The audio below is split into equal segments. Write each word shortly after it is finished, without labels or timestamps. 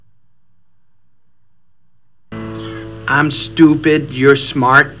I'm stupid, you're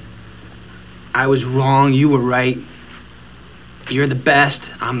smart. I was wrong, you were right. You're the best,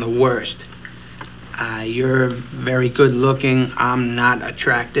 I'm the worst. You're very good looking, I'm not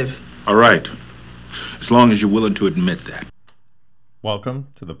attractive. All right. As long as you're willing to admit that. Welcome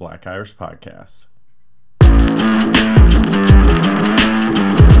to the Black Irish Podcast.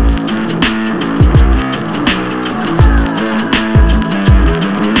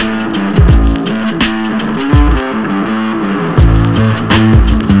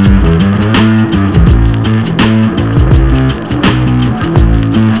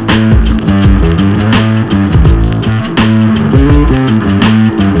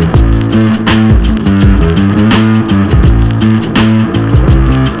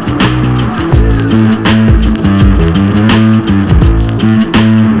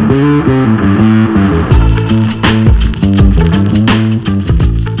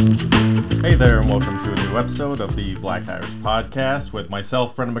 Of the Black Irish Podcast with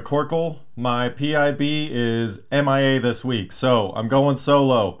myself, Brendan McCorkle. My PIB is MIA this week, so I'm going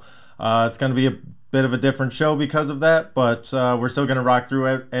solo. It's going to be a bit of a different show because of that, but we're still going to rock through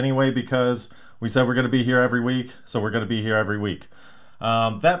it anyway because we said we're going to be here every week, so we're going to be here every week.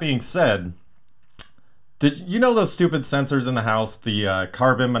 That being said, did you know those stupid sensors in the house, the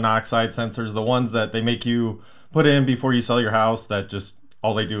carbon monoxide sensors, the ones that they make you put in before you sell your house that just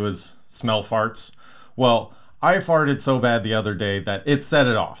all they do is smell farts? Well, I farted so bad the other day that it set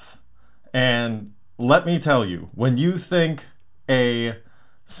it off. And let me tell you, when you think a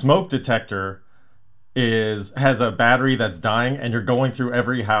smoke detector has a battery that's dying and you're going through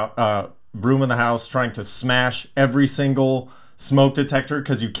every room in the house trying to smash every single smoke detector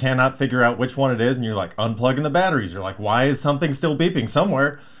because you cannot figure out which one it is, and you're like unplugging the batteries. You're like, why is something still beeping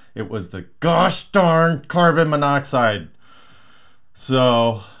somewhere? It was the gosh darn carbon monoxide.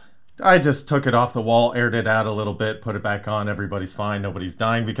 So I just took it off the wall, aired it out a little bit, put it back on. Everybody's fine. Nobody's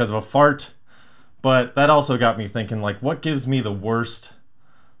dying because of a fart. But that also got me thinking, like, what gives me the worst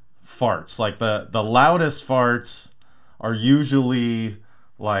farts? Like, the loudest farts are usually,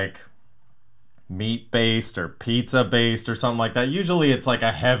 like, meat-based or pizza-based or something like that. Usually it's, like,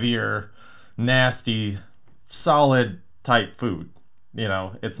 a heavier, nasty, solid type food. You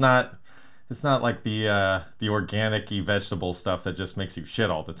know, it's not like the organic-y vegetable stuff that just makes you shit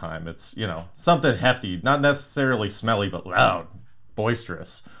all the time. It's, you know, something hefty, not necessarily smelly, but loud,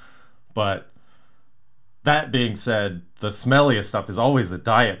 boisterous. But that being said, the smelliest stuff is always the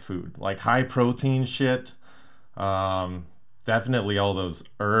diet food, like high protein shit. Definitely all those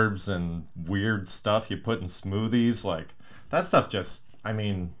herbs and weird stuff you put in smoothies. Like, that stuff just, I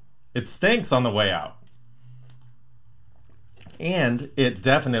mean, it stinks on the way out. And it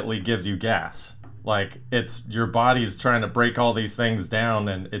definitely gives you gas. Like, it's your body's trying to break all these things down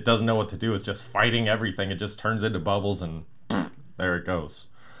and it doesn't know what to do. It's just fighting everything. It just turns into bubbles and there it goes.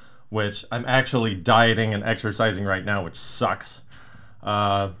 Which I'm actually dieting and exercising right now, which sucks.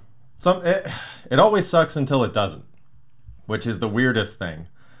 It always sucks until it doesn't, which is the weirdest thing.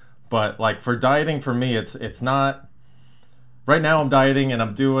 But like for dieting, for me, it's not. Right now I'm dieting and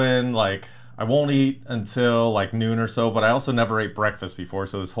I'm doing like, I won't eat until like noon or so, but I also never ate breakfast before.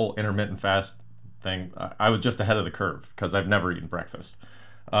 So this whole intermittent fast thing, I was just ahead of the curve because I've never eaten breakfast.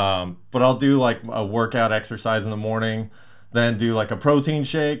 But I'll do like a workout exercise in the morning, then do like a protein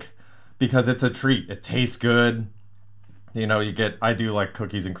shake because it's a treat. It tastes good. You know, I do like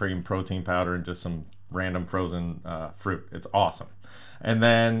cookies and cream protein powder and just some random frozen fruit. It's awesome. And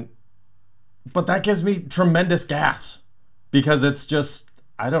then, but that gives me tremendous gas because it's just,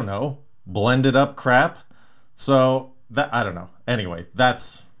 I don't know, blended up crap. So that, I don't know. Anyway,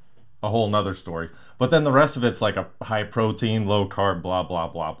 that's a whole nother story. But then the rest of it's like a high protein, low carb, blah, blah,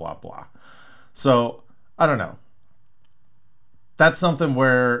 blah, blah, blah. So I don't know. That's something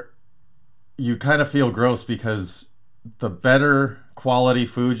where you kind of feel gross because the better quality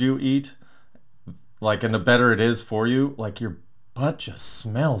food you eat, like, and the better it is for you, like your butt just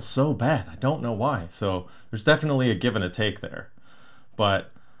smells so bad. I don't know why. So there's definitely a give and a take there.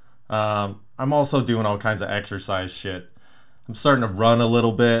 But I'm also doing all kinds of exercise shit. I'm starting to run a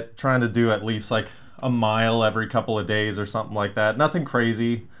little bit, trying to do at least like a mile every couple of days or something like that. Nothing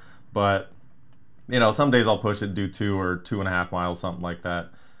crazy, but you know, some days I'll push it, do 2 or 2.5 miles, something like that.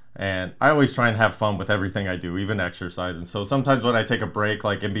 And I always try and have fun with everything I do, even exercise. And so sometimes when I take a break,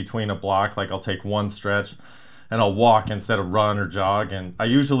 like in between a block, like I'll take one stretch and I'll walk instead of run or jog. And I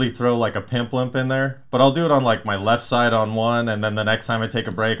usually throw like a pimp limp in there, but I'll do it on like my left side on one, and then the next time I take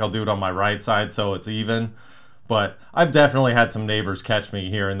a break, I'll do it on my right side so it's even. But I've definitely had some neighbors catch me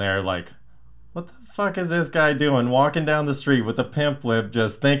here and there, like what the fuck is this guy doing walking down the street with a pimp lip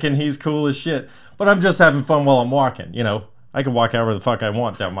just thinking he's cool as shit? But I'm just having fun while I'm walking, you know. I can walk however the fuck I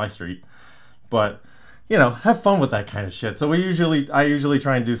want down my street. But, you know, have fun with that kind of shit. So I usually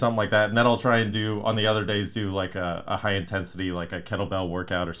try and do something like that. And then I'll try and do, on the other days, do like a high intensity, like a kettlebell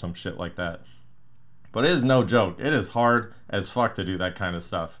workout or some shit like that. But it is no joke. It is hard as fuck to do that kind of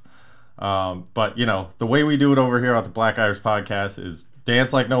stuff. But, you know, the way we do it over here at the Black Irish Podcast is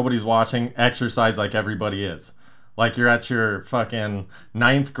dance like nobody's watching, exercise like everybody is. Like you're at your fucking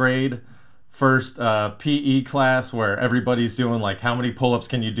 9th grade first PE class where everybody's doing like how many pull-ups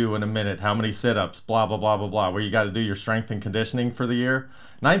can you do in a minute, how many sit-ups, blah, blah, blah, blah, blah, where you got to do your strength and conditioning for the year.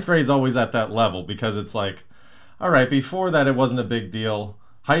 9th grade's always at that level because it's like, all right, before that it wasn't a big deal.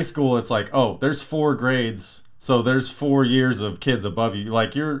 High school, it's like, oh, there's 4 grades, so there's 4 years of kids above you.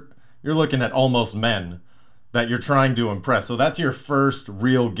 Like you're looking at almost men that you're trying to impress. So that's your first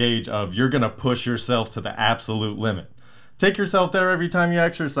real gauge of you're going to push yourself to the absolute limit. Take yourself there every time you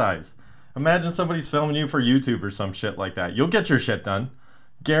exercise. Imagine somebody's filming you for YouTube or some shit like that. You'll get your shit done.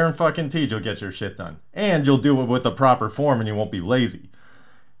 Guaranteed you'll get your shit done. And you'll do it with the proper form and you won't be lazy.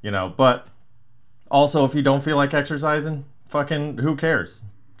 You know, but also if you don't feel like exercising, fucking who cares?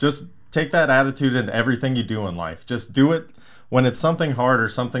 Just take that attitude into everything you do in life. Just do it when it's something hard or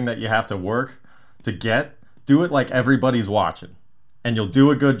something that you have to work to get. Do it like everybody's watching. And you'll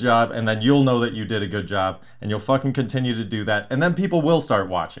do a good job and then you'll know that you did a good job and you'll fucking continue to do that. And then people will start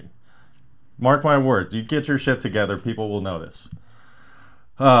watching. Mark my words, you get your shit together, people will notice.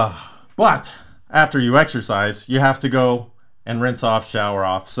 But after you exercise, you have to go and rinse off, shower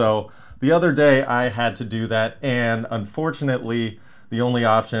off. So the other day I had to do that, and unfortunately, the only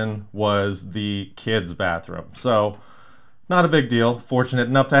option was the kids' bathroom. So not a big deal. Fortunate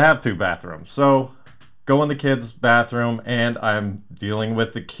enough to have 2 bathrooms. So go in the kids' bathroom, and I'm dealing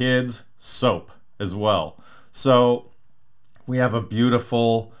with the kids' soap as well. So we have a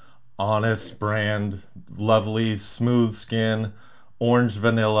beautiful Honest brand, lovely, smooth skin, orange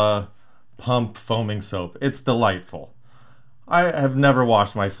vanilla, pump foaming soap. It's delightful. I have never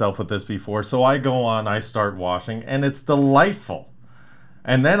washed myself with this before, so I go on, I start washing, and it's delightful.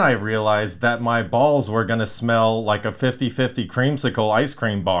 And then I realized that my balls were going to smell like a 50-50 creamsicle ice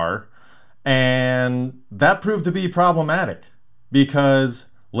cream bar, and that proved to be problematic because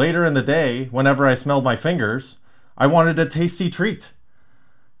later in the day, whenever I smelled my fingers, I wanted a tasty treat.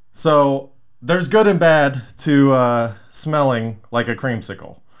 So there's good and bad to smelling like a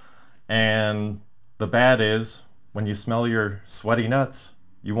creamsicle. And the bad is when you smell your sweaty nuts,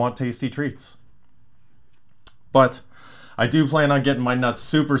 you want tasty treats. But I do plan on getting my nuts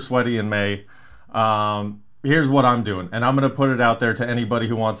super sweaty in May. Here's what I'm doing, and I'm going to put it out there to anybody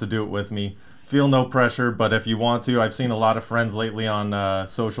who wants to do it with me. Feel no pressure, but if you want to, I've seen a lot of friends lately on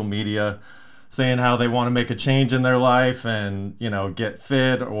social media saying how they want to make a change in their life and, you know, get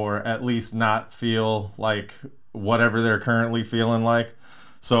fit or at least not feel like whatever they're currently feeling like.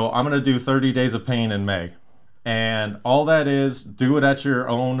 So I'm going to do 30 days of pain in May. And all that is, do it at your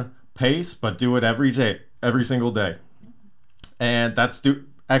own pace, but do it every day, every single day. And that's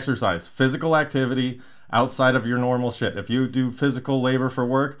exercise, physical activity outside of your normal shit. If you do physical labor for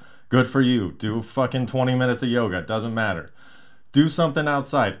work, good for you. Do fucking 20 minutes of yoga, doesn't matter. Do something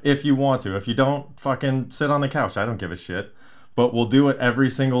outside if you want to. If you don't, fucking sit on the couch. I don't give a shit. But we'll do it every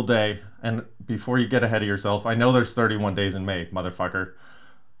single day. And before you get ahead of yourself, I know there's 31 days in May, motherfucker.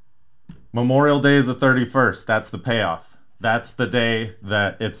 Memorial Day is the 31st. That's the payoff. That's the day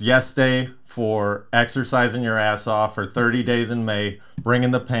that it's yes day for exercising your ass off for 30 days in May,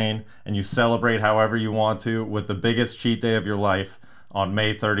 bringing the pain, and you celebrate however you want to with the biggest cheat day of your life on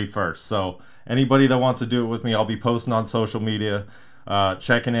May 31st. So anybody that wants to do it with me, I'll be posting on social media,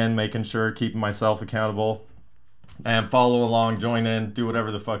 checking in, making sure, keeping myself accountable, and follow along, join in, do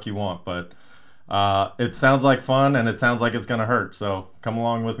whatever the fuck you want. But it sounds like fun, and it sounds like it's going to hurt. So come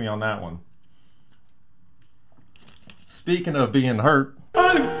along with me on that one. Speaking of being hurt,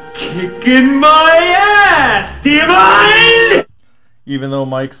 I'm kicking my ass, Divine! Even though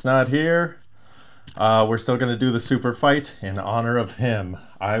Mike's not here, we're still going to do the super fight in honor of him.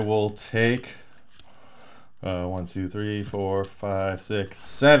 I will take 1, 2, 3, 4, 5, 6,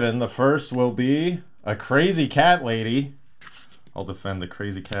 7. The first will be a crazy cat lady. I'll defend the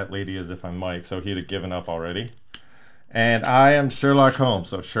crazy cat lady as if I'm Mike, so he'd have given up already. And I am Sherlock Holmes.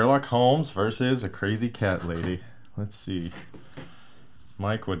 So Sherlock Holmes versus a crazy cat lady. Let's see.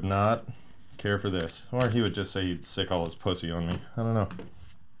 Mike would not care for this. Or he would just say he'd sick all his pussy on me. I don't know.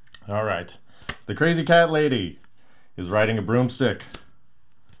 All right. The crazy cat lady is riding a broomstick.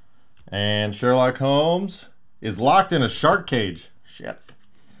 And Sherlock Holmes is locked in a shark cage. Shit.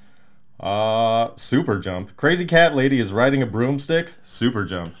 Super jump. Crazy cat lady is riding a broomstick. Super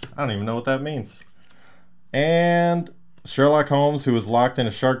jump. I don't even know what that means. And Sherlock Holmes, who is locked in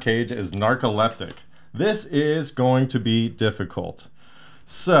a shark cage, is narcoleptic. This is going to be difficult.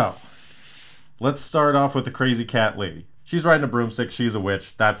 So, let's start off with the crazy cat lady. She's riding a broomstick. She's a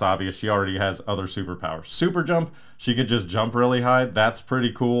witch. That's obvious. She already has other superpowers. Super jump. She could just jump really high. That's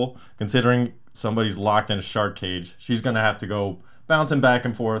pretty cool. Considering somebody's locked in a shark cage, she's going to have to go bouncing back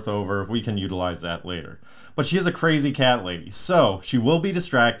and forth over. We can utilize that later. But she is a crazy cat lady. So, she will be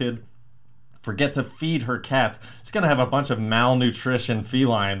distracted. Forget to feed her cat. She's going to have a bunch of malnutrition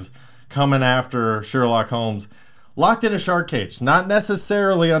felines coming after Sherlock Holmes. Locked in a shark cage. Not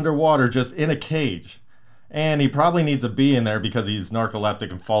necessarily underwater, just in a cage. And he probably needs a bee in there because he's narcoleptic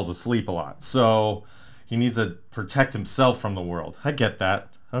and falls asleep a lot. So he needs to protect himself from the world. I get that.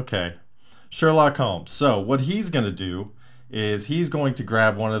 Okay. Sherlock Holmes. So what he's going to do is he's going to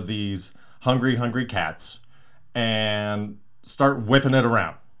grab one of these hungry cats and start whipping it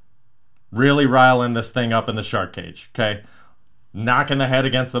around. Really riling this thing up in the shark cage. Okay. Knocking the head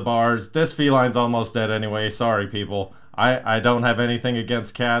against the bars. This feline's almost dead anyway. Sorry, people. I don't have anything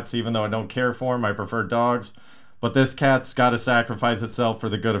against cats, even though I don't care for them. I prefer dogs. But this cat's got to sacrifice itself for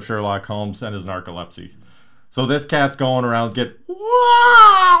the good of Sherlock Holmes and his narcolepsy. So this cat's going around getting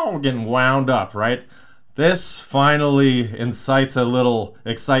wound up, right? This finally incites a little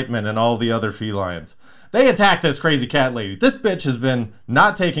excitement in all the other felines. They attack this crazy cat lady. This bitch has been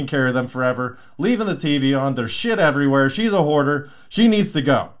not taking care of them forever, leaving the TV on. There's shit everywhere. She's a hoarder. She needs to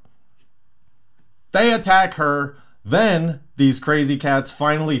go. They attack her. Then these crazy cats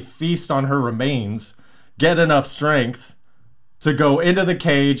finally feast on her remains, get enough strength to go into the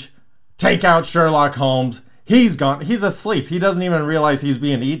cage, take out Sherlock Holmes. He's gone. He's asleep. He doesn't even realize he's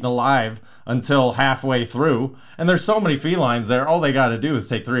being eaten alive until halfway through. And there's so many felines there. All they got to do is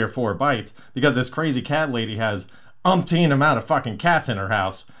take 3 or 4 bites because this crazy cat lady has umpteen amount of fucking cats in her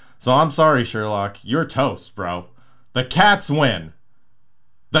house. So I'm sorry, Sherlock. You're toast, bro. The cats win.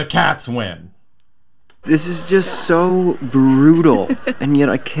 The cats win. This is just so brutal, and yet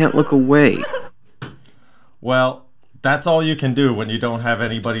I can't look away. Well, that's all you can do when you don't have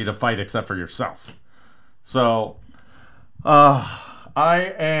anybody to fight except for yourself. So,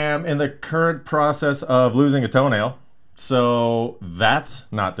 I am in the current process of losing a toenail, so that's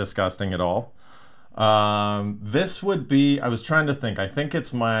not disgusting at all. This would be, I was trying to think, I think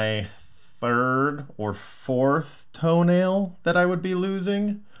it's my 3rd or 4th toenail that I would be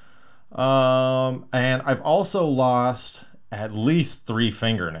losing. And I've also lost at least 3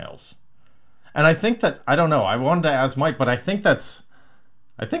 fingernails. And I think that's, I don't know, I wanted to ask Mike, but I think that's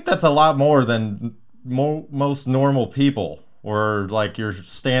a lot more than most normal people or like your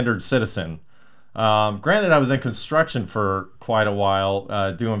standard citizen. Granted, I was in construction for quite a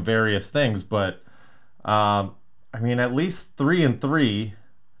while, doing various things, but I mean, at least 3 and 3.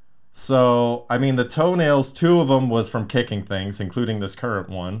 So, I mean, the toenails, 2 of them was from kicking things, including this current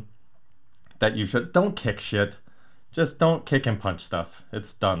one. That you should, don't kick shit. Just don't kick and punch stuff.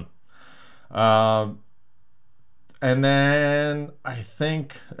 It's done. And then I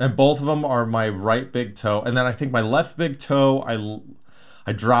think, and both of them are my right big toe. And then I think my left big toe,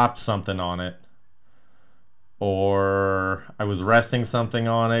 I dropped something on it. Or I was resting something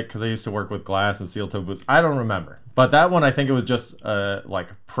on it because I used to work with glass and steel toe boots. I don't remember. But that one, I think it was just like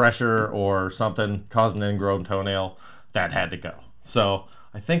pressure or something causing an ingrown toenail. That had to go. So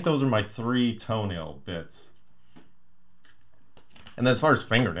I think those are my 3 toenail bits. And as far as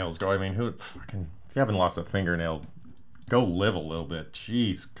fingernails go, I mean, if you haven't lost a fingernail, go live a little bit.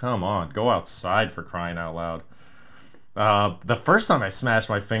 Jeez, come on. Go outside for crying out loud. The first time I smashed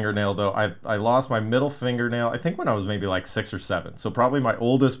my fingernail, though, I lost my middle fingernail, I think when I was maybe like 6 or 7. So probably my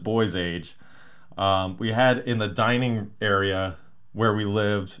oldest boy's age. We had in the dining area where we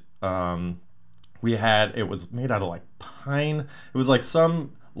lived, it was made out of like pine. It was like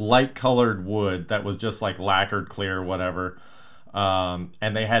some light colored wood that was just like lacquered clear or whatever.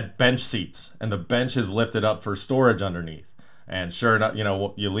 And they had bench seats, and the bench is lifted up for storage underneath. And sure enough,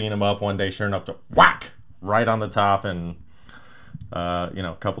 you lean them up one day, sure enough, to whack right on the top. And,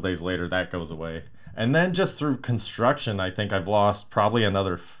 a couple days later, that goes away. And then just through construction, I think I've lost probably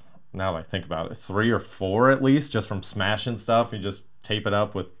another, now that I think about it, 3 or 4 at least, just from smashing stuff. You just tape it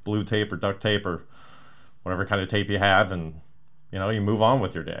up with blue tape or duct tape or whatever kind of tape you have, and you move on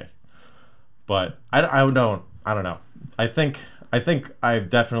with your day. But I don't know. I think I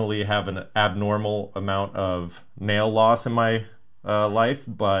definitely have an abnormal amount of nail loss in my life,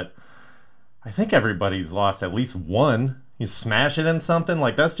 but I think everybody's lost at least one. You smash it in something,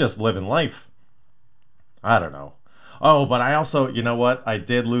 like that's just living life. I don't know. Oh, but I also, you know what? I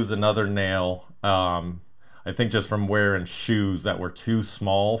did lose another nail. I think just from wearing shoes that were too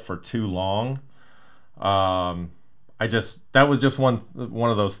small for too long. That was just one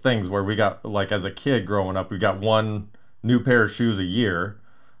of those things where we got, like, as a kid growing up, we got one new pair of shoes a year,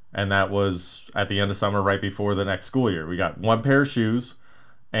 and that was at the end of summer, right before the next school year. We got one pair of shoes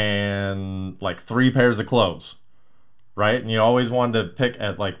and like 3 pairs of clothes, right? And you always wanted to pick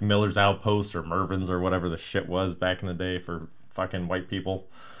at like Miller's Outpost or Mervin's or whatever the shit was back in the day for fucking white people.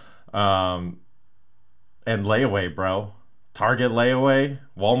 And layaway, bro. Target layaway,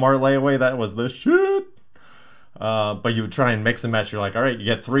 Walmart layaway, that was the shit. But you would try and mix and match. You're like, all right, you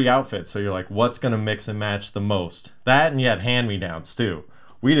get 3 outfits. So you're like, what's going to mix and match the most? That, and you had hand-me-downs too.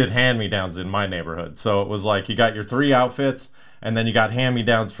 We did hand-me-downs in my neighborhood. So it was like you got your 3 outfits, and then you got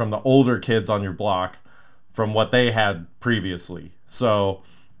hand-me-downs from the older kids on your block from what they had previously. So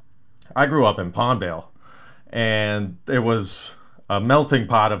I grew up in Palmdale, and it was a melting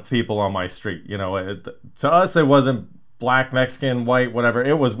pot of people on my street. You know, to us, it wasn't black, Mexican, white, whatever.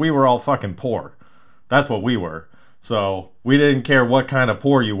 It was, we were all fucking poor. That's what we were. So we didn't care what kind of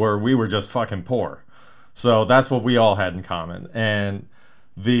poor you were. We were just fucking poor. So that's what we all had in common. And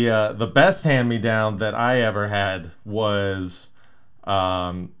the best hand-me-down that I ever had was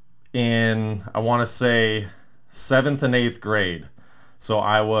in, I want to say, 7th and 8th grade. So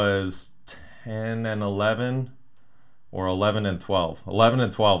I was 10 and 11, or 11 and 12. 11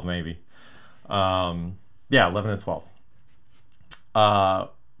 and 12 maybe. Yeah, 11 and 12.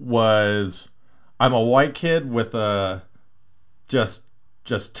 I'm a white kid with a just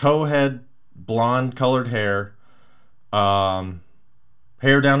towhead, blonde colored hair,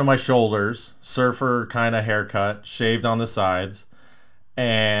 hair down to my shoulders, surfer kind of haircut, shaved on the sides,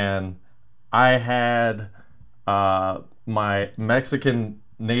 and I had my Mexican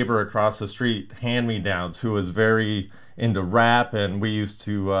neighbor across the street, hand-me-downs, who was very into rap, and we used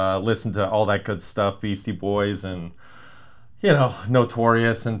to listen to all that good stuff, Beastie Boys and, you know,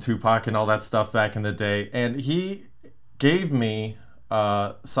 Notorious and Tupac and all that stuff back in the day. And he gave me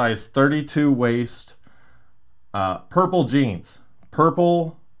size 32 waist purple jeans.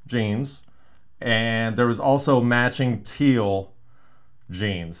 And there was also matching teal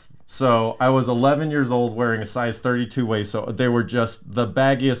jeans. So I was 11 years old wearing a size 32 waist. So they were just the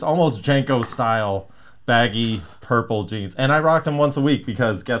baggiest, almost Jenko style baggy purple jeans. And I rocked them once a week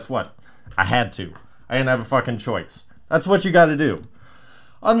because guess what? I had to. I didn't have a fucking choice. That's what you got to do.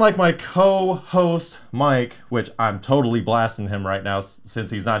 Unlike my co-host, Mike, which I'm totally blasting him right now since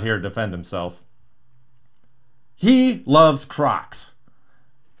he's not here to defend himself. He loves Crocs.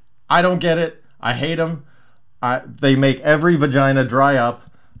 I don't get it. I hate them. They make every vagina dry up.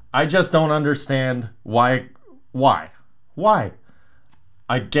 I just don't understand why.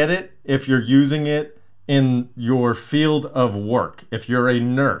 I get it if you're using it in your field of work. If you're a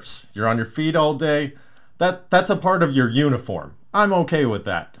nurse, you're on your feet all day. That's a part of your uniform. I'm okay with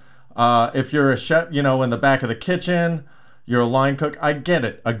that. If you're a chef, you know, in the back of the kitchen, you're a line cook, I get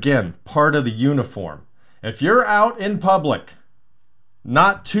it. Again, part of the uniform. If you're out in public,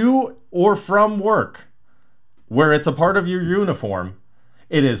 not to or from work, where it's a part of your uniform,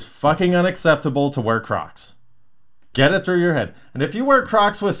 it is fucking unacceptable to wear Crocs. Get it through your head. And if you wear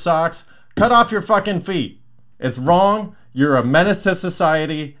Crocs with socks, cut off your fucking feet. It's wrong. You're a menace to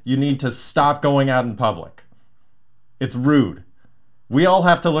society. You need to stop going out in public. It's rude. We all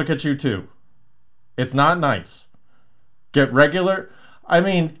have to look at you too. It's not nice. Get regular. I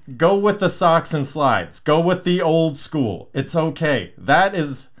mean, go with the socks and slides. Go with the old school. It's okay. That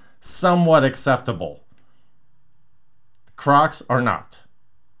is somewhat acceptable. Crocs are not.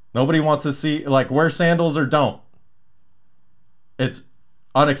 Nobody wants to see, like, wear sandals or don't. It's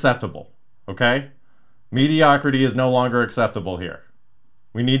unacceptable. Okay? Mediocrity is no longer acceptable here.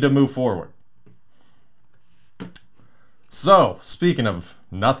 We need to move forward. So, speaking of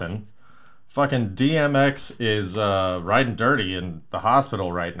nothing, fucking DMX is riding dirty in the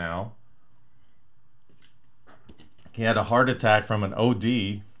hospital right now. He had a heart attack from an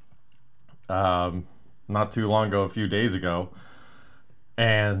OD not too long ago, a few days ago.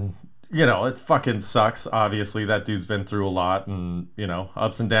 And, you know, it fucking sucks. Obviously, that dude's been through a lot and, you know,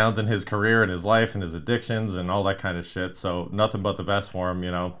 ups and downs in his career and his life and his addictions and all that kind of shit. So nothing but the best for him,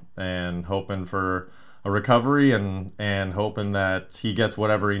 you know, and hoping for a recovery and hoping that he gets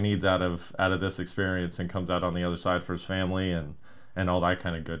whatever he needs out of this experience and comes out on the other side for his family and all that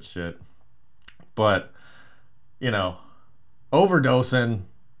kind of good shit. But, you know, overdosing,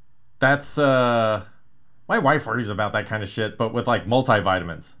 that's my wife worries about that kind of shit, but with like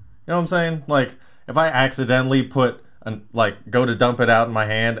multivitamins. You know what I'm saying? Like, if I accidentally go to dump it out in my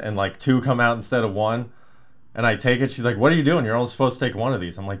hand and like 2 come out instead of 1, And I take it. She's like, what are you doing? You're only supposed to take one of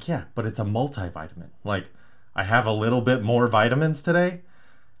these. I'm like, yeah, but it's a multivitamin. Like, I have a little bit more vitamins today.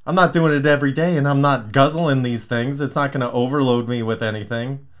 I'm not doing it every day, and I'm not guzzling these things. It's not going to overload me with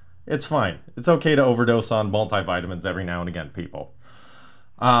anything. It's fine. It's okay to overdose on multivitamins every now and again, people.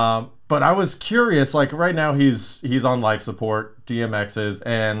 But I was curious, like right now he's on life support, DMX is,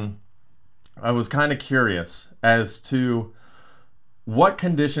 and I was kind of curious as to what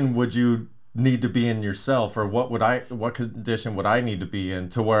condition would you need to be in yourself, or what condition would I need to be in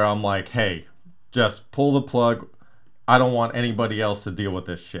to where I'm like, hey, just pull the plug. I don't want anybody else to deal with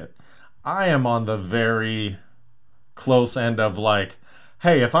this shit. I am on the very close end of like,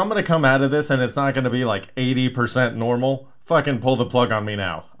 hey, if I'm going to come out of this and it's not going to be like 80% normal, fucking pull the plug on me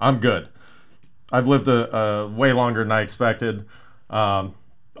now. I'm good. I've lived a way longer than I expected. I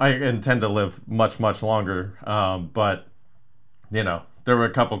intend to live much, much longer. But, you know, there were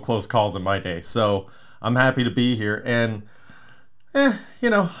a couple close calls in my day. So I'm happy to be here. And, you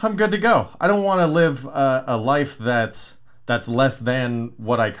know, I'm good to go. I don't want to live a life that's less than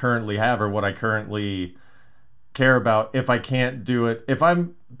what I currently have or what I currently care about if I can't do it. If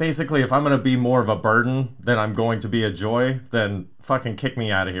I'm going to be more of a burden than I'm going to be a joy, then fucking kick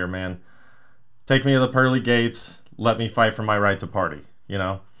me out of here, man. Take me to the pearly gates. Let me fight for my right to party, you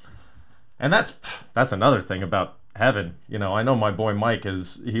know? And that's another thing about heaven. You know, I know my boy Mike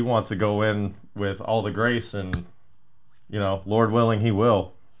he wants to go in with all the grace and, you know, Lord willing, he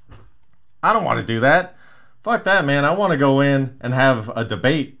will. I don't want to do that. Fuck that, man. I want to go in and have a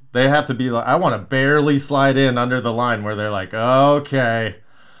debate. They have to be like, I want to barely slide in under the line where they're like, okay,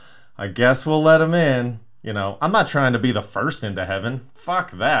 I guess we'll let him in. You know, I'm not trying to be the first into heaven.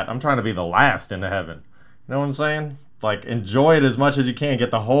 Fuck that. I'm trying to be the last into heaven. You know what I'm saying? Like, enjoy it as much as you can. Get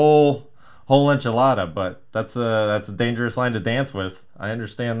the whole enchilada, but that's a dangerous line to dance with. I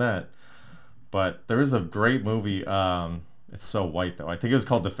understand that. But there is a great movie. It's so white, though. I think it was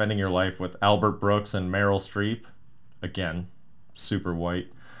called Defending Your Life with Albert Brooks and Meryl Streep. Again, super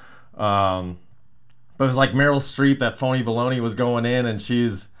white. But it was like Meryl Streep, that phony baloney, was going in and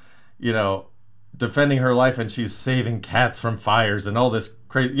she's, you know, defending her life and she's saving cats from fires and all this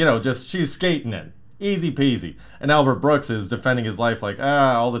crazy, you know, just she's skating in. Easy peasy. And Albert Brooks is defending his life like,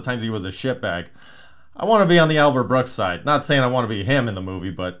 all the times he was a shitbag. I want to be on the Albert Brooks side. Not saying I want to be him in the movie,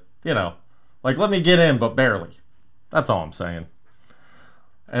 but, you know, like, let me get in, but barely. That's all I'm saying.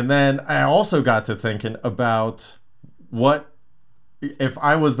 And then I also got to thinking about what if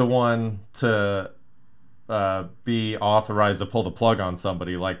I was the one to be authorized to pull the plug on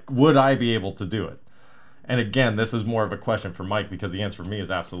somebody, like, would I be able to do it? And again, this is more of a question for Mike because the answer for me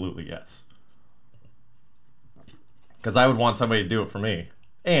is absolutely yes. Because I would want somebody to do it for me.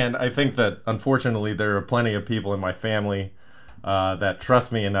 And I think that, unfortunately, there are plenty of people in my family that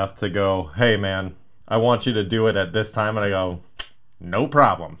trust me enough to go, hey, man, I want you to do it at this time. And I go, no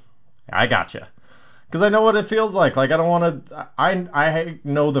problem. I got you. Because I know what it feels like. Like, I don't want to... I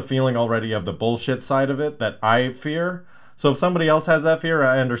know the feeling already of the bullshit side of it that I fear. So if somebody else has that fear,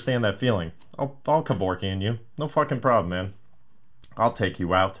 I understand that feeling. I'll Kevorkian in you. No fucking problem, man. I'll take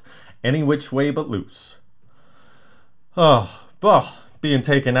you out. Any which way but loose. Oh, being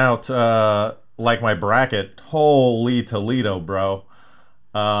taken out like my bracket. Holy Toledo, bro.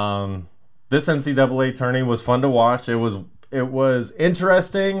 This NCAA tourney was fun to watch. It was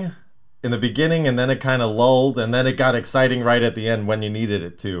interesting in the beginning, and then it kind of lulled, and then it got exciting right at the end when you needed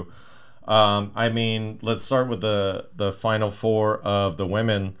it to. I mean, let's start with the Final Four of the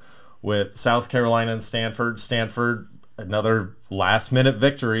women with South Carolina and Stanford. Stanford, another last-minute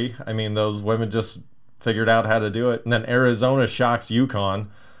victory. I mean, those women just figured out how to do it. And then Arizona shocks UConn.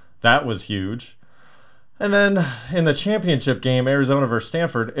 That was huge. And then in the championship game, Arizona versus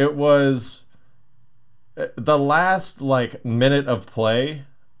Stanford, it was the last, like, minute of play.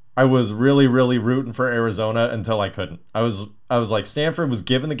 I was really, really rooting for Arizona until I couldn't. I was like, Stanford was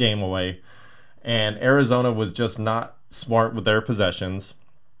giving the game away, and Arizona was just not smart with their possessions.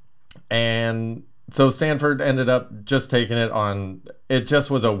 And so Stanford ended up just taking it on. It just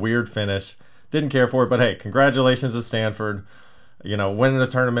was a weird finish. Didn't care for it, but hey, congratulations to Stanford. You know, winning a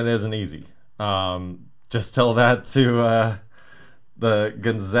tournament isn't easy. Just tell that to the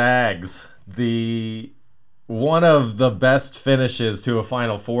Gonzags. One of the best finishes to a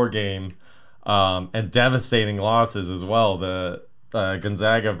Final Four game, and devastating losses as well. The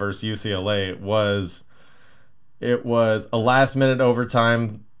Gonzaga versus UCLA was a last-minute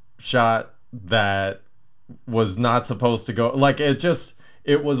overtime shot that was not supposed to go. Like,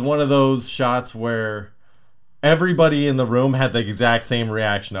 it was one of those shots where everybody in the room had the exact same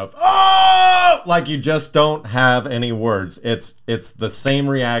reaction of, oh, like you just don't have any words. It's the same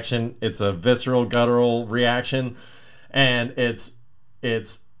reaction. It's a visceral, guttural reaction, and it's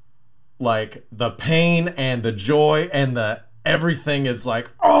like the pain and the joy and the everything is like,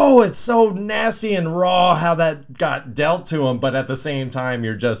 oh, it's so nasty and raw how that got dealt to him, but at the same time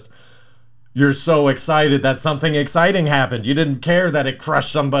you're so excited that something exciting happened. You didn't care that it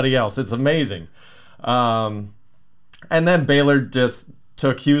crushed somebody else. It's amazing. And then Baylor just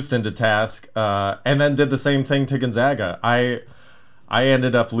took Houston to task, and then did the same thing to Gonzaga. I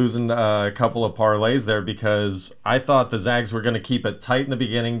ended up losing a couple of parlays there because I thought the Zags were going to keep it tight in the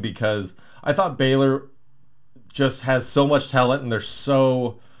beginning because I thought Baylor just has so much talent and they're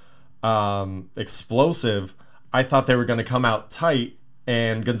so explosive. I thought they were going to come out tight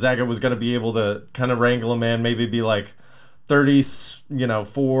and Gonzaga was going to be able to kind of wrangle them in, maybe be like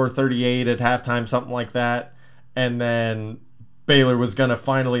 34, 38 at halftime, something like that. And then Baylor was going to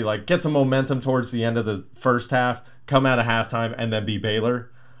finally like get some momentum towards the end of the first half, come out of halftime, and then be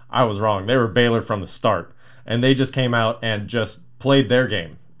Baylor. I was wrong. They were Baylor from the start. And they just came out and just played their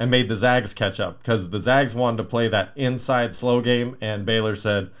game and made the Zags catch up because the Zags wanted to play that inside slow game, and Baylor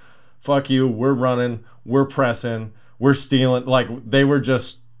said, fuck you, we're running, we're pressing, we're stealing. Like, they were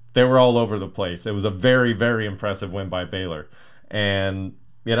all over the place. It was a very, very impressive win by Baylor. And,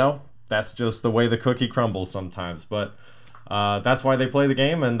 that's just the way the cookie crumbles sometimes. But that's why they play the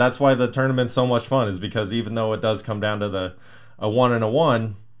game, and that's why the tournament's so much fun, is because even though it does come down to a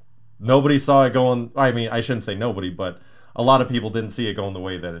 1-1, nobody saw it going. I mean, I shouldn't say nobody, but a lot of people didn't see it going the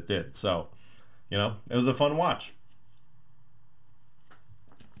way that it did. So, it was a fun watch.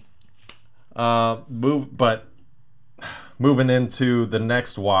 Moving into the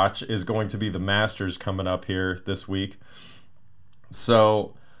next watch is going to be the Masters coming up here this week.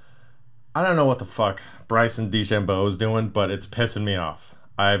 So, I don't know what the fuck Bryson DeChambeau is doing, but it's pissing me off.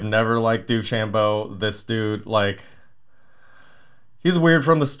 I've never liked DeChambeau. This dude, he's weird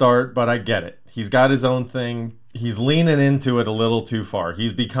from the start, but I get it. He's got his own thing. He's leaning into it a little too far.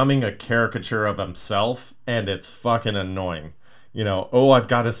 He's becoming a caricature of himself, and it's fucking annoying. I've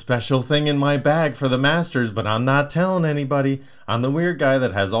got a special thing in my bag for the Masters, but I'm not telling anybody. I'm the weird guy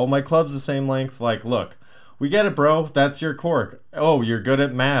that has all my clubs the same length. Like, look, we get it, bro. That's your quirk. Oh, you're good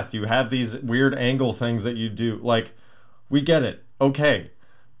at math. You have these weird angle things that you do. Like, we get it. Okay.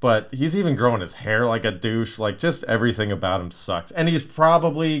 But he's even growing his hair like a douche. Like, just everything about him sucks. And he's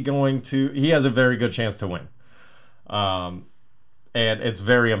probably he has a very good chance to win. And it's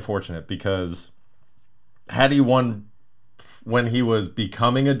very unfortunate because had he won when he was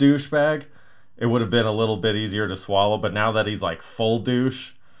becoming a douchebag, it would have been a little bit easier to swallow. But now that he's like full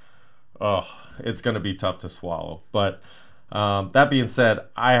douche, it's going to be tough to swallow. But that being said,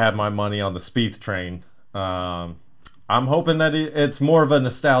 I have my money on the Spieth train. I'm hoping that it's more of a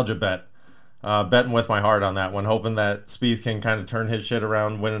nostalgia bet. Betting with my heart on that one, hoping that Spieth can kind of turn his shit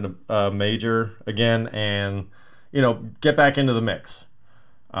around, win a major again, and get back into the mix.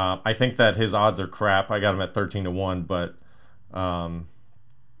 I think that his odds are crap. I got him at 13-1, but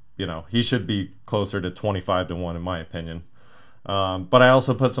he should be closer to 25-1 in my opinion. But I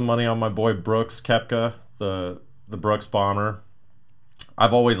also put some money on my boy Brooks Koepka, the Brooks bomber.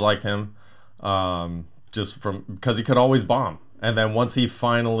 I've always liked him, just because he could always bomb. And then once he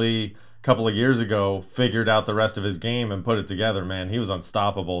finally, a couple of years ago, figured out the rest of his game and put it together, man, he was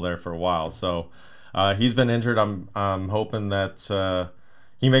unstoppable there for a while. So he's been injured. I'm hoping that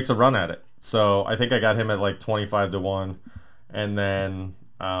he makes a run at it. So I think I got him at like 25-1. And then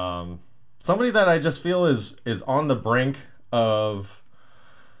somebody that I just feel is on the brink of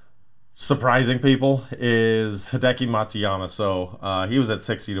surprising people is Hideki Matsuyama. So he was at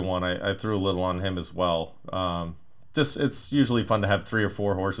 60-1. I threw a little on him as well. It's usually fun to have 3 or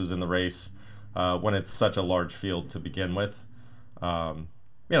 4 horses in the race when it's such a large field to begin with.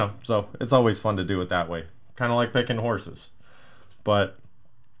 So it's always fun to do it that way. Kind of like picking horses. But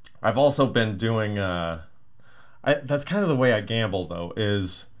I've also been doing that's kind of the way I gamble though,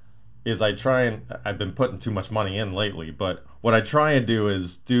 is I've been putting too much money in lately, but what I try and do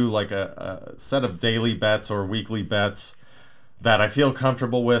is do like a set of daily bets or weekly bets that I feel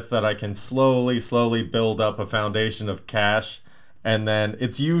comfortable with, that I can slowly build up a foundation of cash, and then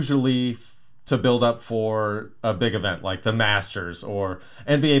it's usually to build up for a big event like the Masters or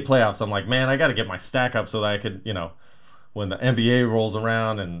NBA playoffs. I'm like, man, I got to get my stack up so that I could, when the NBA rolls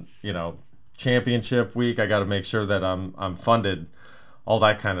around and, championship week, I got to make sure that I'm funded, all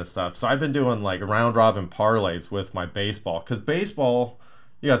that kind of stuff. So I've been doing like round robin parlays with my baseball, because baseball,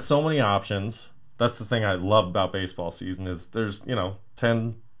 you got so many options. That's the thing I love about baseball season, is there's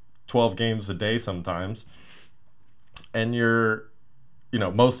 10 12 games a day sometimes, and you're,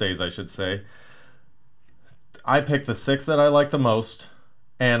 most days I should say, I pick the 6 that I like the most,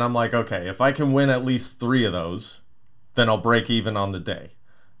 and I'm like, okay, if I can win at least 3 of those, then I'll break even on the day.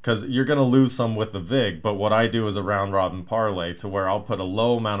 Because you're going to lose some with the VIG, but what I do is a round robin parlay to where I'll put a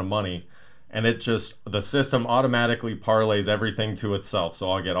low amount of money, and the system automatically parlays everything to itself. So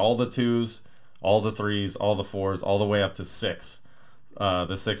I'll get all the 2s, all the 3s, all the 4s, all the way up to 6,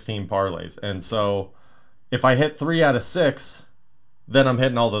 the 16 parlays. And so if I hit 3 out of 6, then I'm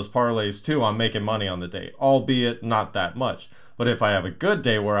hitting all those parlays too. I'm making money on the day, albeit not that much. But if I have a good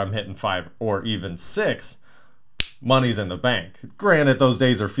day where I'm hitting 5 or even 6, money's in the bank. Granted, those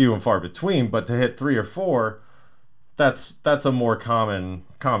days are few and far between, but to hit 3 or 4, that's a more common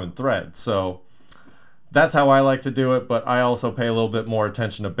thread. So that's how I like to do it, but I also pay a little bit more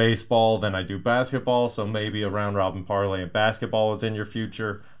attention to baseball than I do basketball, so maybe a round robin parlay in basketball is in your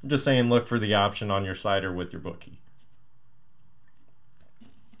future. I'm just saying, look for the option on your site or with your bookie.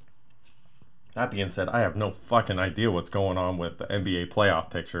 That being said, I have no fucking idea what's going on with the NBA playoff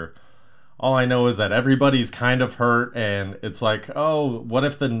picture. All I know is that everybody's kind of hurt, and it's like, oh, what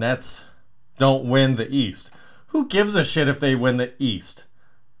if the Nets don't win the East? Who gives a shit if they win the East?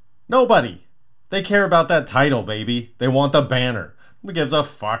 Nobody. They care about that title, baby. They want the banner. Who gives a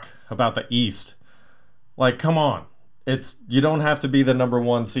fuck about the East? Like, come on. You don't have to be the number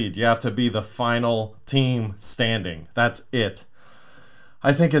 1 seed. You have to be the final team standing. That's it.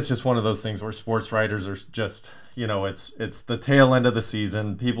 I think it's just one of those things where sports writers are just, it's the tail end of the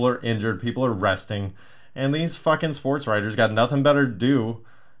season. People are injured. People are resting. And these fucking sports writers got nothing better to do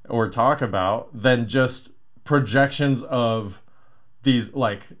or talk about than just projections of these,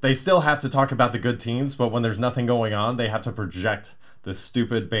 like, they still have to talk about the good teams, but when there's nothing going on, they have to project this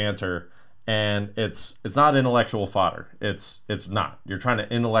stupid banter. And it's not intellectual fodder. It's not. You're trying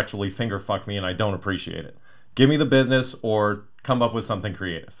to intellectually finger fuck me, and I don't appreciate it. Give me the business or come up with something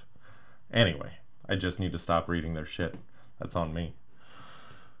creative. Anyway, I just need to stop reading their shit. That's on me.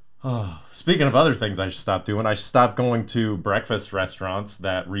 Oh, speaking of other things I should stop doing, I should stop going to breakfast restaurants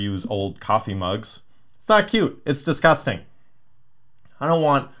that reuse old coffee mugs. It's not cute. It's disgusting. I don't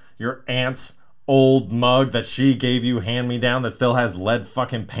want your aunt's old mug that she gave you hand-me-down that still has lead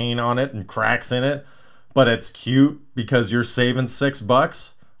fucking paint on it and cracks in it, but it's cute because you're saving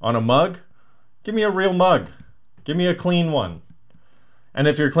 $6 on a mug. Give me a real mug. Give me a clean one. And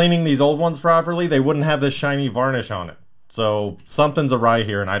if you're cleaning these old ones properly, they wouldn't have this shiny varnish on it. So something's awry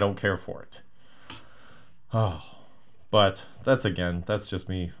here, and I don't care for it. Oh, but that's just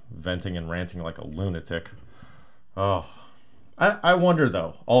me venting and ranting like a lunatic. Oh, I wonder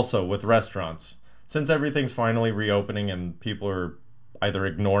though, also with restaurants, since everything's finally reopening and people are either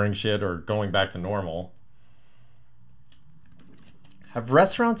ignoring shit or going back to normal, have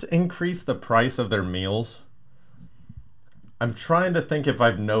restaurants increased the price of their meals? I'm trying to think if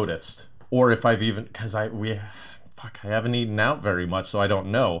I've noticed, or if I've even, because I haven't eaten out very much, so I don't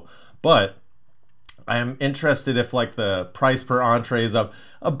know. But I am interested if, like, the price per entree is up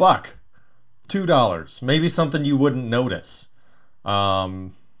 $1, $2, maybe something you wouldn't notice.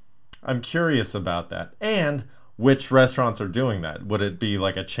 I'm curious about that, and which restaurants are doing that. Would it be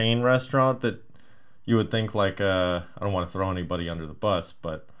like a chain restaurant that you would think, like, I don't want to throw anybody under the bus,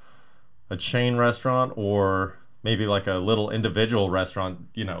 but a chain restaurant, or maybe like a little individual restaurant,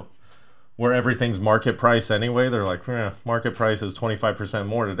 where everything's market price anyway. They're like, market price is 25%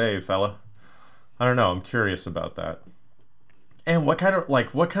 more today, fella. I don't know. I'm curious about that. And what kind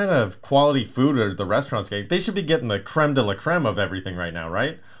of quality food are the restaurants getting? They should be getting the creme de la creme of everything right now,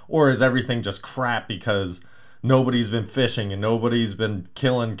 right? Or is everything just crap because nobody's been fishing and nobody's been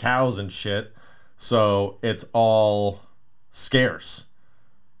killing cows and shit? So it's all scarce.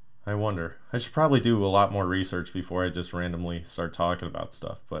 I wonder. I should probably do a lot more research before I just randomly start talking about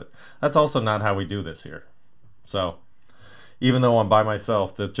stuff. But that's also not how we do this here. So even though I'm by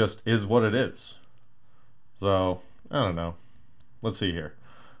myself, that just is what it is. So I don't know. Let's see here.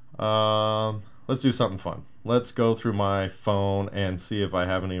 Let's do something fun. Let's go through my phone and see if I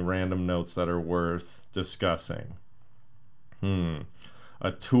have any random notes that are worth discussing.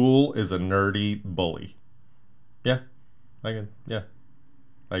 A tool is a nerdy bully. Yeah, I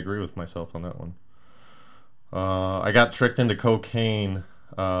agree with myself on that one. I got tricked into cocaine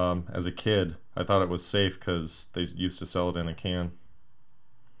as a kid. I thought it was safe because they used to sell it in a can.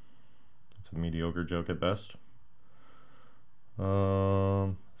 It's a mediocre joke at best.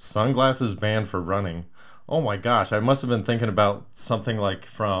 Sunglasses banned for running. Oh my gosh, I must have been thinking about something like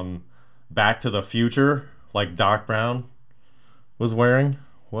from Back to the Future, like Doc Brown was wearing.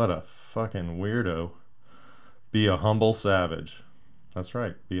 What a fucking weirdo. Be a humble savage. That's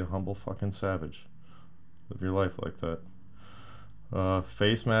right, be a humble fucking savage. Live your life like that.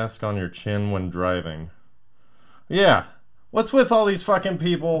 Face mask on your chin when driving. Yeah. What's with all these fucking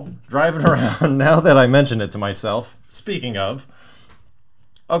people driving around now that I mentioned it to myself? Speaking of.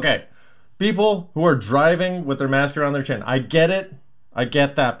 Okay. People who are driving with their mask around their chin. I get it. I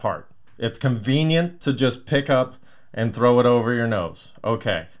get that part. It's convenient to just pick up and throw it over your nose.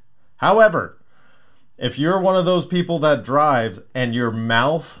 Okay. However, if you're one of those people that drives and your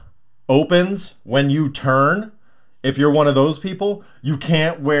mouth opens when you turn, if you're one of those people, you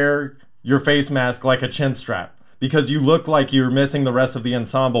can't wear your face mask like a chin strap because you look like you're missing the rest of the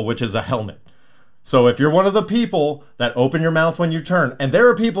ensemble, which is a helmet. So if you're one of the people that open your mouth when you turn, and there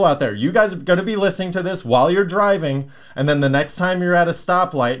are people out there, you guys are going to be listening to this while you're driving, and then the next time you're at a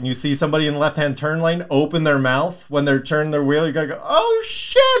stoplight and you see somebody in the left-hand turn lane open their mouth when they're turning their wheel, you're going to go, oh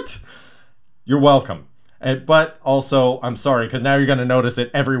shit! You're welcome. But also, I'm sorry, because now you're going to notice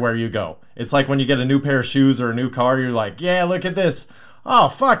it everywhere you go. It's like when you get a new pair of shoes or a new car, you're like, yeah, look at this. Oh,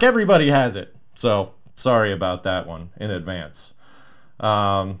 fuck, everybody has it. So, sorry about that one in advance.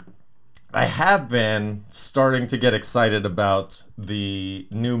 I have been starting to get excited about the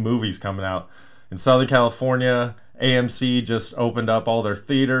new movies coming out. In Southern California, AMC just opened up all their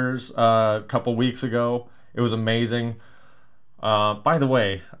theaters a couple weeks ago. It was amazing. By the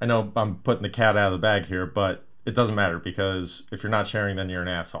way, I know I'm putting the cat out of the bag here, but it doesn't matter because if you're not sharing, then you're an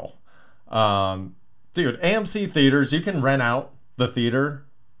asshole. Dude, AMC theaters, you can rent out the theater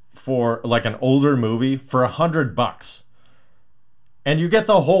for like an older movie for $100. And you get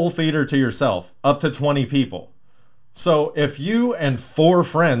the whole theater to yourself, up to 20 people. So if you and 4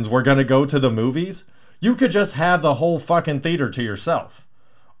 friends were going to go to the movies, you could just have the whole fucking theater to yourself.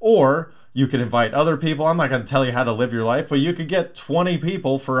 Or you could invite other people. I'm not going to tell you how to live your life, but you could get 20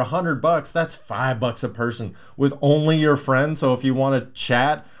 people for $100. That's $5 a person with only your friends. So if you want to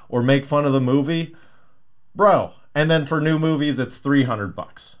chat or make fun of the movie, bro. And then for new movies, it's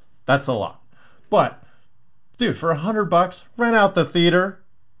 $300. That's a lot. But dude, for $100, rent out the theater.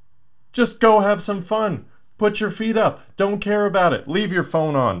 Just go have some fun. Put your feet up. Don't care about it. Leave your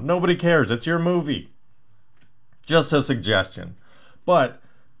phone on. Nobody cares. It's your movie. Just a suggestion. But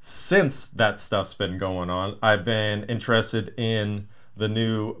since that stuff's been going on, I've been interested in the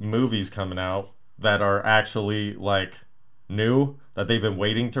new movies coming out that are actually like new, that they've been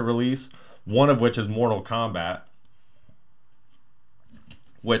waiting to release. One of which is Mortal Kombat,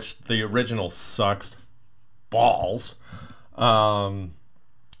 which the original sucks balls.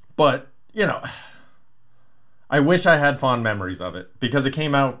 But, you know, I wish I had fond memories of it because it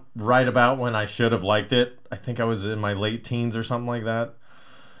came out right about when I should have liked it. I think I was in my late teens or something like that.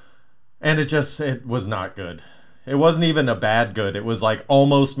 And it was not good. It wasn't even a bad good. It was like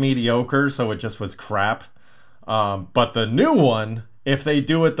almost mediocre, so it just was crap. But the new one, if they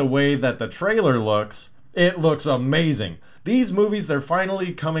do it the way that the trailer looks, it looks amazing. These movies, they're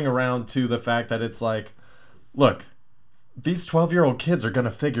finally coming around to the fact that it's like, look, these 12-year-old kids are going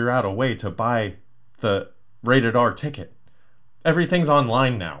to figure out a way to buy the rated R ticket. Everything's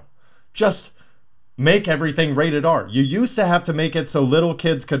online now. Just make everything rated R. You used to have to make it so little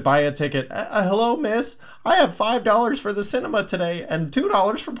kids could buy a ticket. Hello, miss. I have $5 for the cinema today and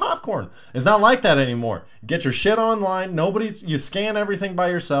 $2 for popcorn. It's not like that anymore. Get your shit online. You scan everything by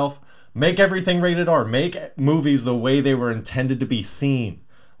yourself. Make everything rated R. Make movies the way they were intended to be seen.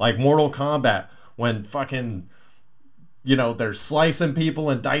 Like Mortal Kombat, when fucking, you know, they're slicing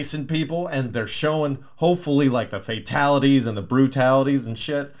people and dicing people and they're showing, hopefully, like the fatalities and the brutalities and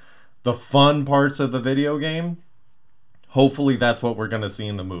shit. The fun parts of the video game. Hopefully that's what we're going to see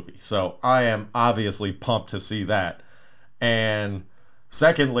in the movie. So I am obviously pumped to see that. And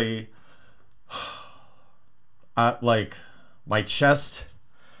secondly, like my chest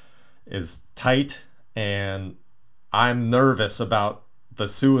is tight and I'm nervous about the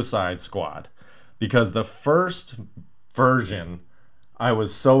Suicide Squad because the first version I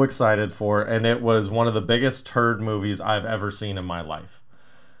was so excited for, and it was one of the biggest turd movies I've ever seen in my life.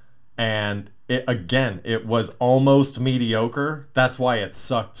 And it was almost mediocre. That's why it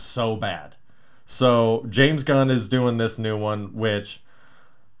sucked so bad. So James Gunn is doing this new one, which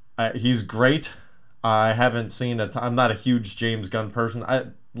he's great. I haven't seen I'm not a huge James Gunn person. I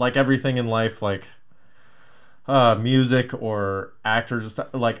like everything in life, like music or actors.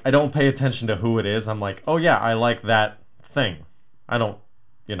 Like I don't pay attention to who it is. I'm like, oh yeah, I like that thing. I don't,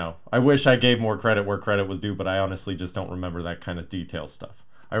 I wish I gave more credit where credit was due, but I honestly just don't remember that kind of detailed stuff.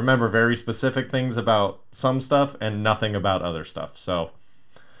 I remember very specific things about some stuff and nothing about other stuff. So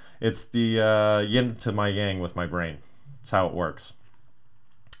it's the yin to my yang with my brain. That's how it works.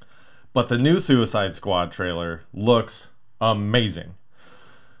 But the new Suicide Squad trailer looks amazing.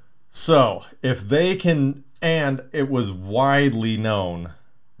 So, if they can, and it was widely known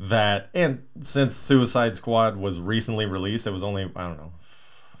that, and since Suicide Squad was recently released, it was only, I don't know,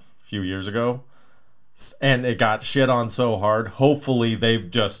 a few years ago, and it got shit on so hard, hopefully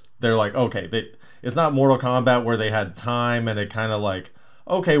they're like, okay, it's not Mortal Kombat where they had time and it kind of like,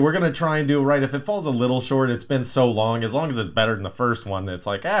 okay, we're going to try and do it right. If it falls a little short, it's been so long, as long as it's better than the first one, it's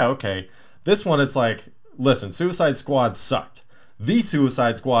like, okay. This one, it's like, listen, Suicide Squad sucked. The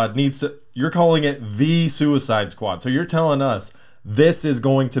Suicide Squad you're calling it the Suicide Squad. So you're telling us this is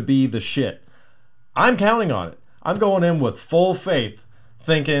going to be the shit. I'm counting on it. I'm going in with full faith,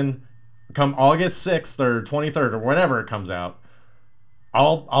 thinking come August 6th or 23rd or whenever it comes out,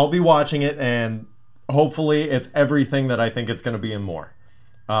 I'll be watching it, and hopefully it's everything that I think it's going to be and more.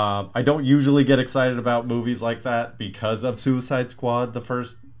 I don't usually get excited about movies like that because of Suicide Squad, the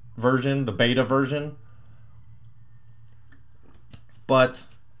first version, the beta version. But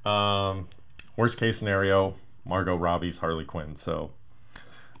worst case scenario, Margot Robbie's Harley Quinn. So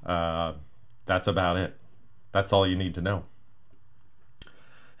that's about it. That's all you need to know.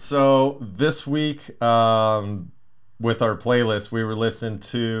 So this week, with our playlist, we were listening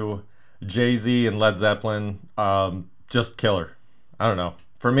to Jay-Z and Led Zeppelin. Just killer. I don't know.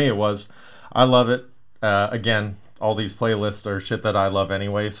 For me, it was. I love it. Again, all these playlists are shit that I love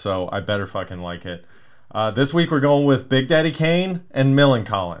anyway, so I better fucking like it. This week, we're going with Big Daddy Kane and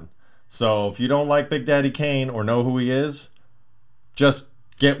Millencolin. So if you don't like Big Daddy Kane or know who he is, just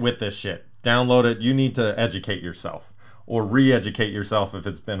get with this shit. Download it. You need to educate yourself. Or re-educate yourself if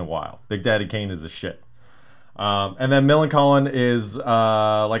it's been a while. Big Daddy Kane is the shit. And then Millencolin is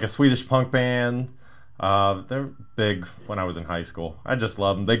like a Swedish punk band. They're big when I was in high school. I just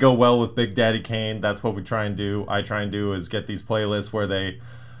love them. They go well with Big Daddy Kane. That's what we try and do. I try and do is get these playlists where they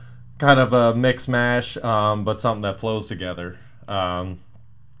kind of a mix mash, but something that flows together.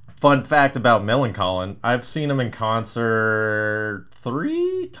 Fun fact about Millencolin, I've seen him in concert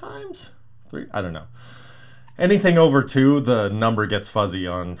 3 times? 3? I don't know. Anything over 2, the number gets fuzzy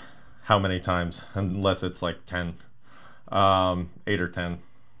on how many times, unless it's like 10. 8 or 10.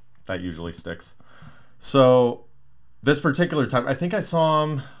 That usually sticks. So, this particular time, I think I saw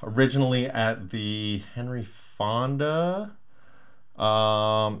him originally at the Henry Fonda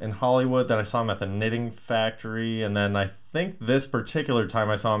in Hollywood. Then I saw him at the Knitting Factory. And then I think this particular time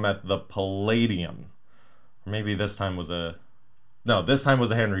I saw him at the Palladium. Or maybe this time was this time was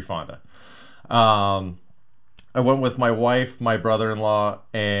a Henry Fonda. I went with my wife, my brother-in-law,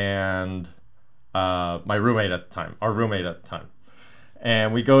 and my roommate at the time. Our roommate at the time.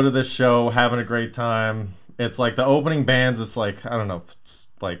 And we go to this show, having a great time. It's like the opening bands, it's like, I don't know, it's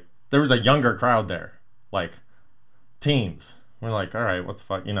like there was a younger crowd there. Like teens. We're like, all right, what the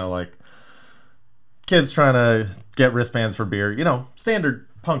fuck? You know, like kids trying to get wristbands for beer. You know, standard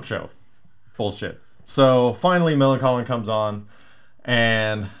punk show. Bullshit. So finally Millencolin comes on.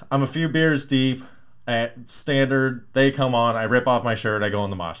 And I'm a few beers deep. At standard, they come on, I rip off my shirt, I go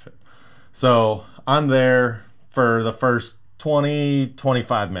in the mosh pit. So I'm there for the first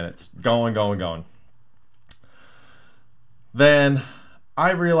 20-25 minutes, going. Then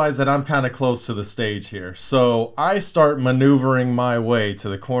I realize that I'm kind of close to the stage here, so I start maneuvering my way to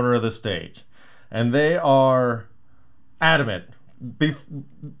the corner of the stage, and they are adamant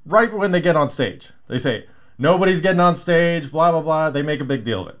right when they get on stage. They say nobody's getting on stage, blah blah blah. They make a big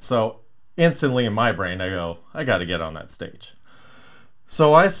deal of it. So instantly in my brain, I go, I got to get on that stage.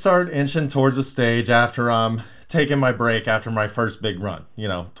 So I start inching towards the stage after I'm taking my break after my first big run.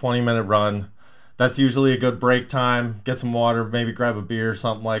 20-minute run. That's usually a good break time. Get some water, maybe grab a beer,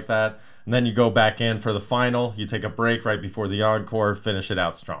 something like that. And then you go back in for the final. You take a break right before the encore, finish it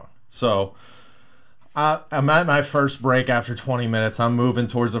out strong. So I'm at my first break after 20 minutes. I'm moving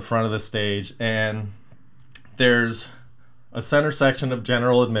towards the front of the stage, and there's a center section of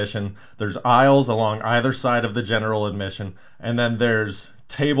general admission. There's aisles along either side of the general admission, and then there's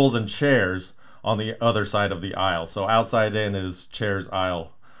tables and chairs on the other side of the aisle. So outside in is chairs,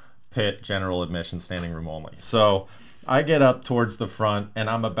 aisle, pit, general admission, standing room only. So I get up towards the front, and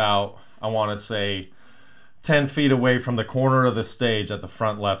I'm about, I want to say, 10 feet away from the corner of the stage at the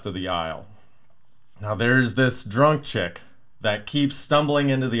front left of the aisle. Now there's this drunk chick that keeps stumbling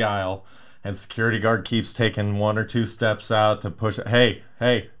into the aisle, and security guard keeps taking 1 or 2 steps out to push it. Hey,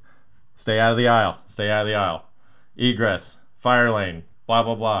 stay out of the aisle. Stay out of the aisle. Egress, fire lane, blah,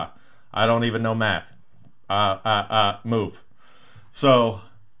 blah, blah. I don't even know math. Move. So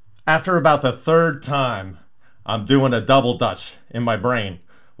after about the 3rd time, I'm doing a double dutch in my brain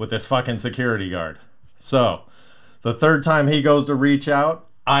with this fucking security guard. So the 3rd time he goes to reach out,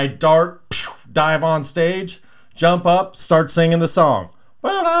 I dive on stage, jump up, start singing the song.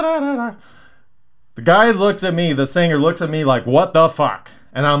 The guy looks at me, the singer looks at me like, what the fuck?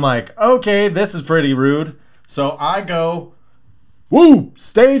 And I'm like, okay, this is pretty rude. So I go, woo,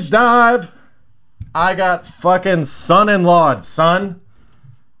 stage dive. I got fucking son-in-lawed, son.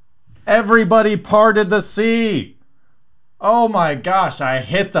 Everybody parted the sea. Oh my gosh, I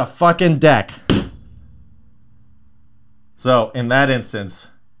hit the fucking deck. So in that instance,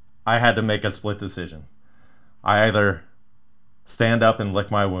 I had to make a split decision. I either stand up and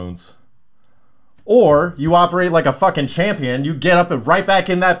lick my wounds, or you operate like a fucking champion, you get up and right back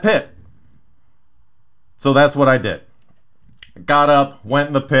in that pit. So that's what I did. Got up, went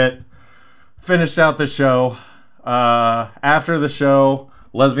in the pit, finished out the show. After the show,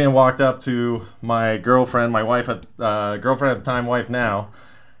 Lesbian walked up to my girlfriend, my wife, girlfriend at the time, wife now,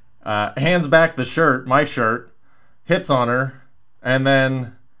 hands back the shirt, my shirt, hits on her, and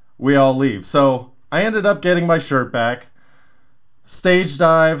then we all leave. So I ended up getting my shirt back. Stage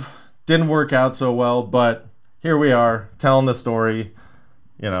dive didn't work out so well, but here we are telling the story,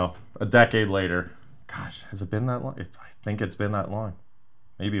 a decade later. Gosh, has it been that long? I think it's been that long.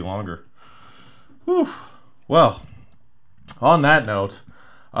 Maybe longer. Whew. Well, on that note,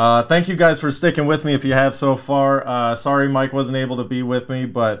 thank you guys for sticking with me if you have so far. Sorry Mike wasn't able to be with me,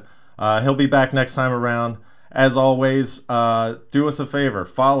 but he'll be back next time around. As always, do us a favor.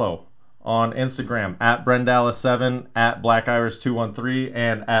 Follow on Instagram at BrenDallas7, at BlackIrish213,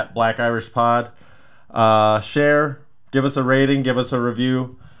 and at BlackIrishPod. Share, give us a rating, give us a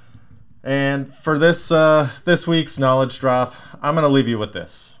review. And for this week's knowledge drop, I'm going to leave you with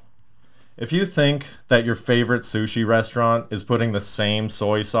this. If you think that your favorite sushi restaurant is putting the same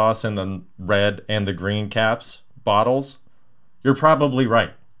soy sauce in the red and the green caps bottles, you're probably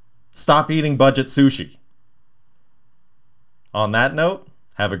right. Stop eating budget sushi. On that note,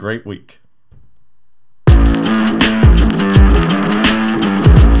 have a great week.